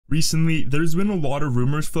Recently, there's been a lot of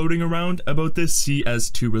rumors floating around about this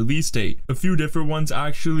CS2 release date. A few different ones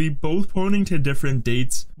actually, both pointing to different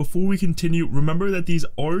dates. Before we continue, remember that these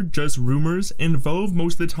are just rumors and Valve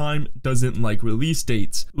most of the time doesn't like release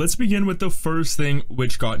dates. Let's begin with the first thing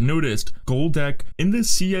which got noticed. Goldeck in the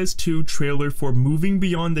CS2 trailer for Moving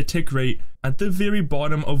Beyond the Tick Rate. At the very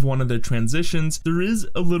bottom of one of the transitions, there is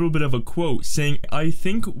a little bit of a quote saying, "I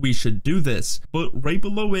think we should do this," but right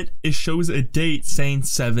below it, it shows a date saying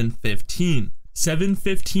 7/15.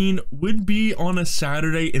 7/15 would be on a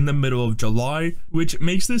Saturday in the middle of July, which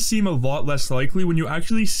makes this seem a lot less likely when you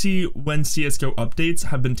actually see when CSGO updates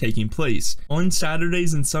have been taking place. On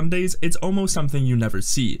Saturdays and Sundays, it's almost something you never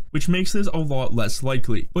see, which makes this a lot less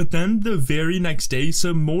likely. But then the very next day,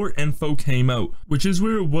 some more info came out, which is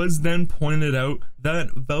where it was then pointed out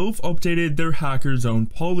that Valve updated their hacker zone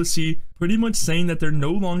policy, pretty much saying that they're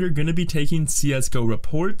no longer going to be taking CSGO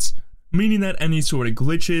reports, meaning that any sort of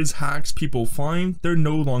glitches, hacks people find, they're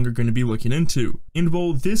no longer going to be looking into. And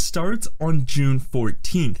well, this starts on June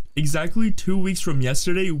 14th, exactly 2 weeks from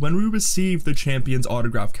yesterday when we received the Champion's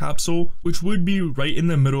autograph capsule, which would be right in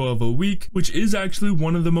the middle of a week, which is actually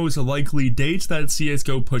one of the most likely dates that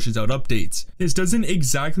CSGO pushes out updates. This doesn't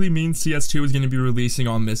exactly mean CS2 is going to be releasing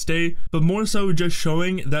on this day, but more so just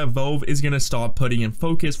showing that Valve is going to stop putting in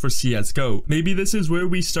focus for CSGO. Maybe this is where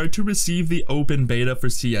we start to receive the open beta for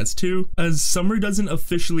CS2, as summer doesn't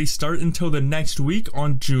officially start until the next week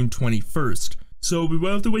on June 21st. So we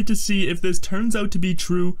will have to wait to see if this turns out to be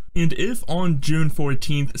true and if on June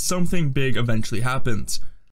 14th something big eventually happens.